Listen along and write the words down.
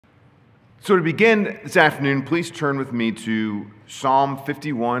So to begin this afternoon, please turn with me to Psalm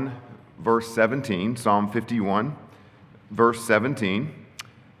 51, verse 17. Psalm 51, verse 17.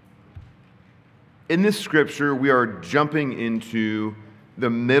 In this scripture, we are jumping into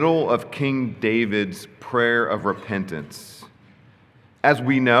the middle of King David's prayer of repentance. As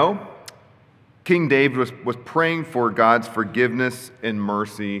we know, King David was praying for God's forgiveness and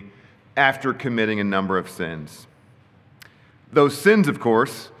mercy after committing a number of sins. Those sins, of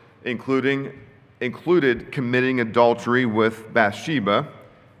course, included committing adultery with Bathsheba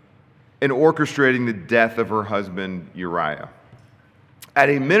and orchestrating the death of her husband Uriah.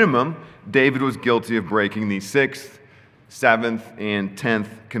 At a minimum, David was guilty of breaking the 6th, 7th, and 10th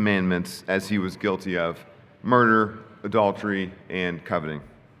commandments, as he was guilty of murder, adultery, and coveting.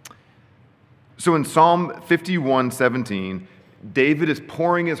 So in Psalm 51:17, David is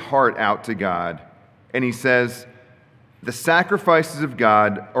pouring his heart out to God, and he says, "The sacrifices of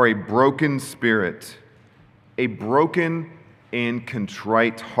God are a broken spirit, a broken and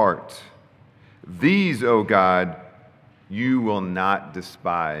contrite heart. These, O God, you will not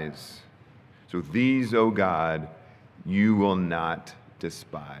despise." So these, O God, you will not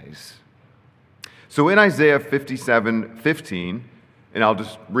despise. So in Isaiah 57:15, and I'll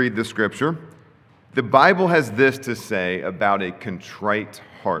just read the scripture, the Bible has this to say about a contrite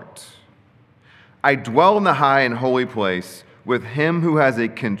heart. "I dwell in the high and holy place with him who has a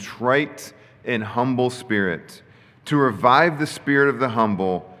contrite and humble spirit, to revive the spirit of the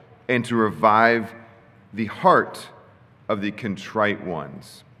humble and to revive the heart of the contrite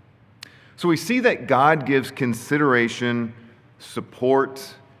ones." So we see that God gives consideration,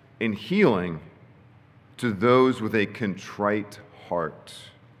 support, and healing to those with a contrite heart.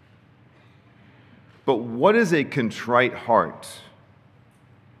 But what is a contrite heart?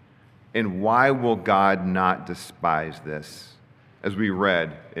 And why will God not despise this? As we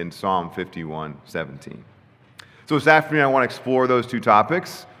read in Psalm 51:17. So this afternoon I want to explore those two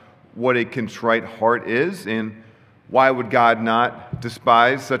topics, what a contrite heart is and why would God not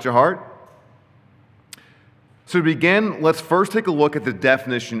despise such a heart? So to begin, let's first take a look at the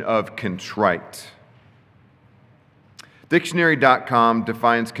definition of contrite. Dictionary.com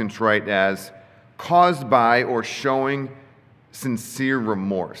defines contrite as caused by or showing sincere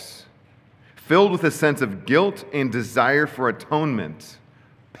remorse, filled with a sense of guilt and desire for atonement,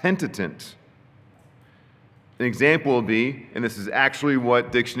 penitent. An example will be, and this is actually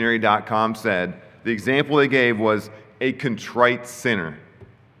what Dictionary.com said, the example they gave was a contrite sinner.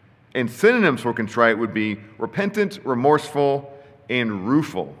 And synonyms for contrite would be repentant, remorseful, and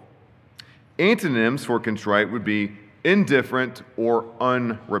rueful. Antonyms for contrite would be indifferent or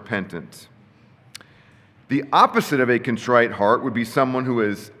unrepentant. The opposite of a contrite heart would be someone who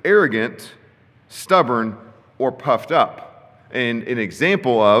is arrogant, stubborn, or puffed up. And an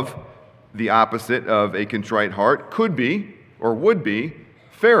example of the opposite of a contrite heart could be, or would be,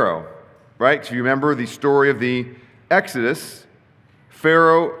 Pharaoh, right? So you remember the story of the Exodus.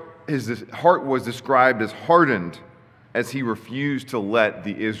 Pharaoh, his heart was described as hardened as he refused to let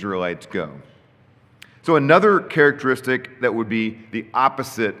the Israelites go. So another characteristic that would be the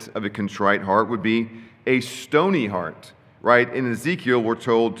opposite of a contrite heart would be a stony heart, right? In Ezekiel, we're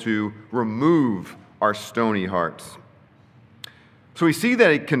told to remove our stony hearts. So we see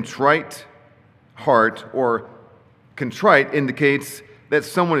that a contrite heart or contrite indicates that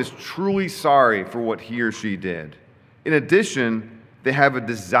someone is truly sorry for what he or she did. In addition, they have a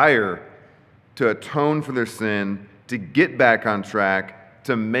desire to atone for their sin, to get back on track,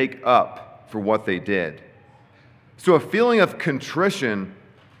 to make up for what they did. So a feeling of contrition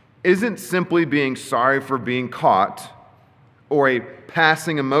isn't simply being sorry for being caught or a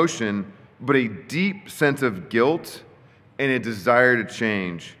passing emotion, but a deep sense of guilt and a desire to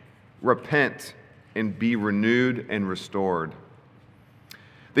change, repent, and be renewed and restored.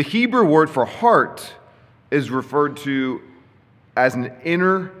 The Hebrew word for heart is referred to as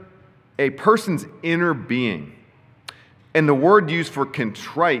a person's inner being. And the word used for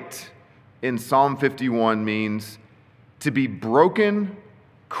contrite in Psalm 51 means to be broken,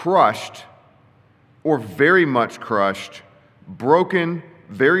 crushed, or very much crushed, broken,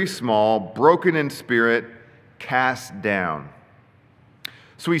 very small, broken in spirit, cast down.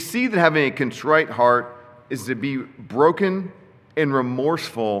 So we see that having a contrite heart is to be broken and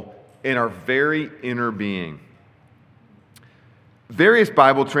remorseful in our very inner being. Various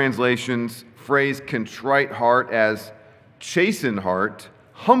Bible translations phrase contrite heart as chastened heart,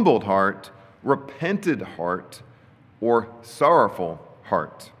 humbled heart, repented heart, or sorrowful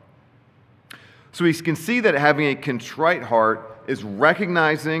heart. So we can see that having a contrite heart is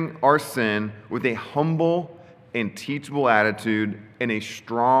recognizing our sin with a humble and teachable attitude and a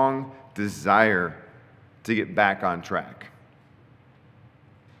strong desire to get back on track.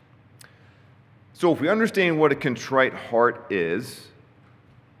 So if we understand what a contrite heart is,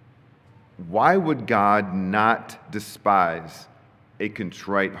 why would God not despise a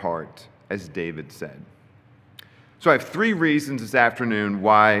contrite heart, as David said? So I have 3 reasons this afternoon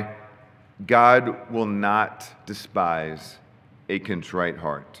why God will not despise a contrite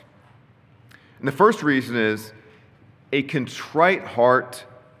heart. And the first reason is a contrite heart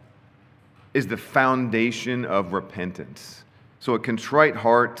is the foundation of repentance. So a contrite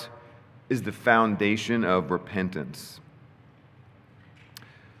heart is the foundation of repentance.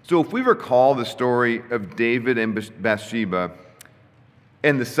 So if we recall the story of David and Bathsheba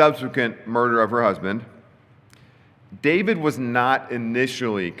and the subsequent murder of her husband, David was not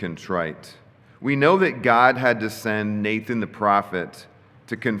initially contrite. We know that God had to send Nathan the prophet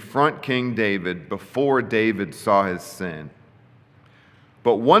to confront King David before David saw his sin.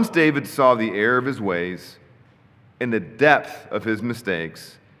 But once David saw the error of his ways and the depth of his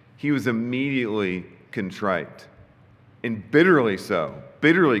mistakes, he was immediately contrite, and bitterly so,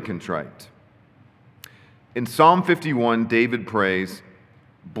 bitterly contrite. In Psalm 51, David prays,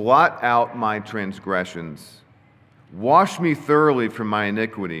 "Blot out my transgressions, wash me thoroughly from my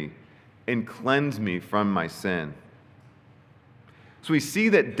iniquity, and cleanse me from my sin." So we see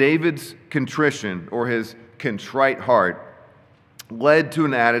that David's contrition, or his contrite heart, led to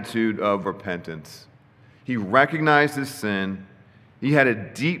an attitude of repentance. He recognized his sin. He had a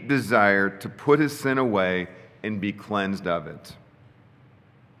deep desire to put his sin away and be cleansed of it.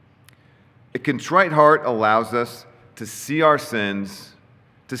 A contrite heart allows us to see our sins,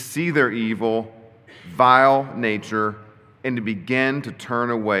 to see their evil, vile nature, and to begin to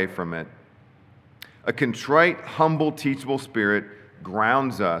turn away from it. A contrite, humble, teachable spirit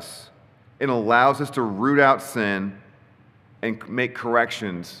grounds us and allows us to root out sin and make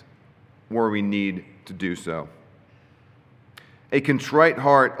corrections where we need to do so. A contrite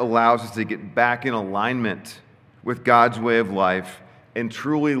heart allows us to get back in alignment with God's way of life and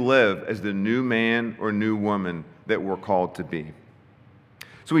truly live as the new man or new woman that we're called to be.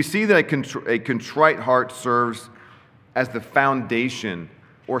 So we see that a contrite heart serves as the foundation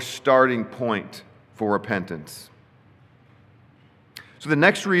or starting point for repentance. So the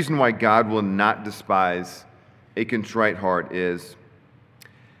next reason why God will not despise a contrite heart is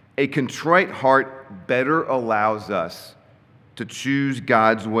a contrite heart better allows us to choose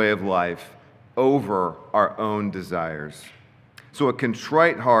God's way of life over our own desires. So a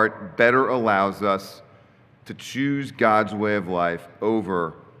contrite heart better allows us to choose God's way of life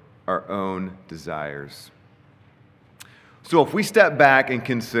over our own desires. So if we step back and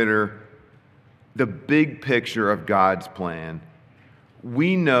consider the big picture of God's plan,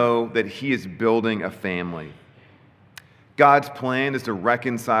 we know that He is building a family. God's plan is to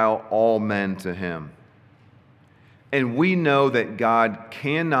reconcile all men to Him. And we know that God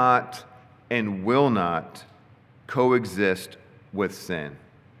cannot and will not coexist with sin.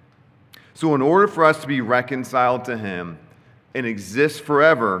 So in order for us to be reconciled to Him and exist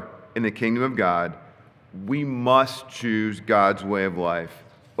forever in the kingdom of God, we must choose God's way of life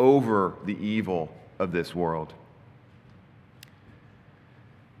over the evil of this world.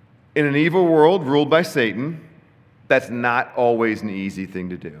 In an evil world ruled by Satan, that's not always an easy thing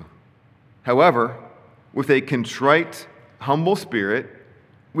to do. However, with a contrite, humble spirit,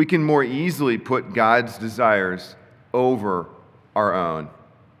 we can more easily put God's desires over our own.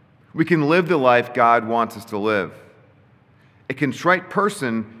 We can live the life God wants us to live. A contrite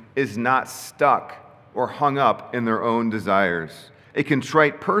person is not stuck or hung up in their own desires. A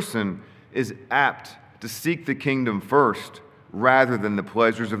contrite person is apt to seek the kingdom first rather than the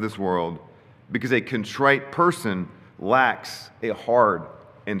pleasures of this world, because a contrite person lacks a hard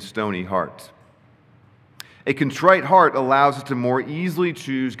and stony heart. A contrite heart allows us to more easily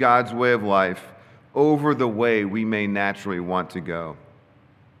choose God's way of life over the way we may naturally want to go.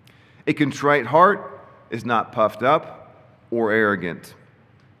 A contrite heart is not puffed up or arrogant.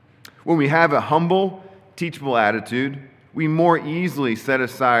 When we have a humble, teachable attitude, we more easily set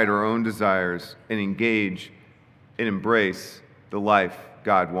aside our own desires and engage and embrace the life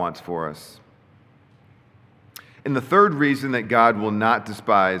God wants for us. And the third reason that God will not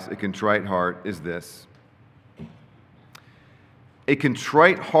despise a contrite heart is this. A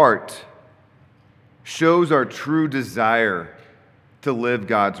contrite heart shows our true desire to live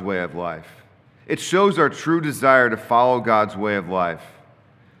God's way of life. It shows our true desire to follow God's way of life.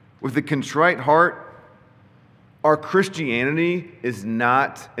 With a contrite heart, our Christianity is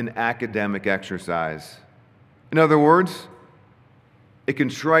not an academic exercise. In other words, a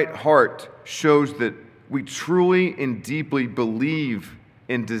contrite heart shows that we truly and deeply believe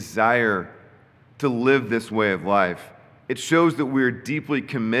and desire to live this way of life. It shows that we're deeply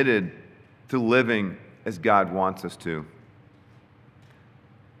committed to living as God wants us to.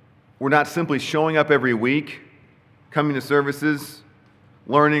 We're not simply showing up every week, coming to services,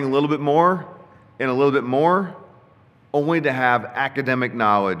 learning a little bit more and a little bit more, only to have academic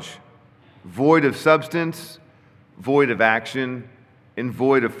knowledge, void of substance, void of action, and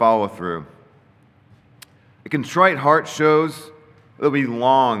void of follow-through. A contrite heart shows that we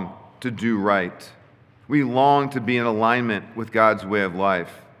long to do right. We long to be in alignment with God's way of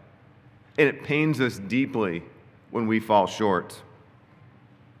life. And it pains us deeply when we fall short.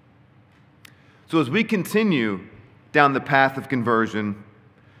 So as we continue down the path of conversion,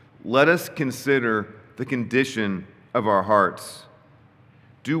 let us consider the condition of our hearts.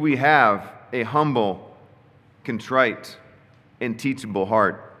 Do we have a humble, contrite, and teachable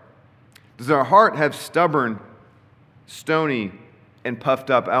heart? Does our heart have stubborn, stony, and puffed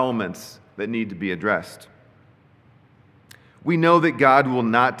up elements that need to be addressed? We know that God will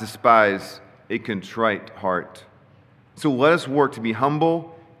not despise a contrite heart. So let us work to be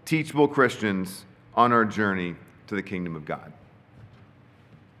humble, teachable Christians on our journey to the kingdom of God.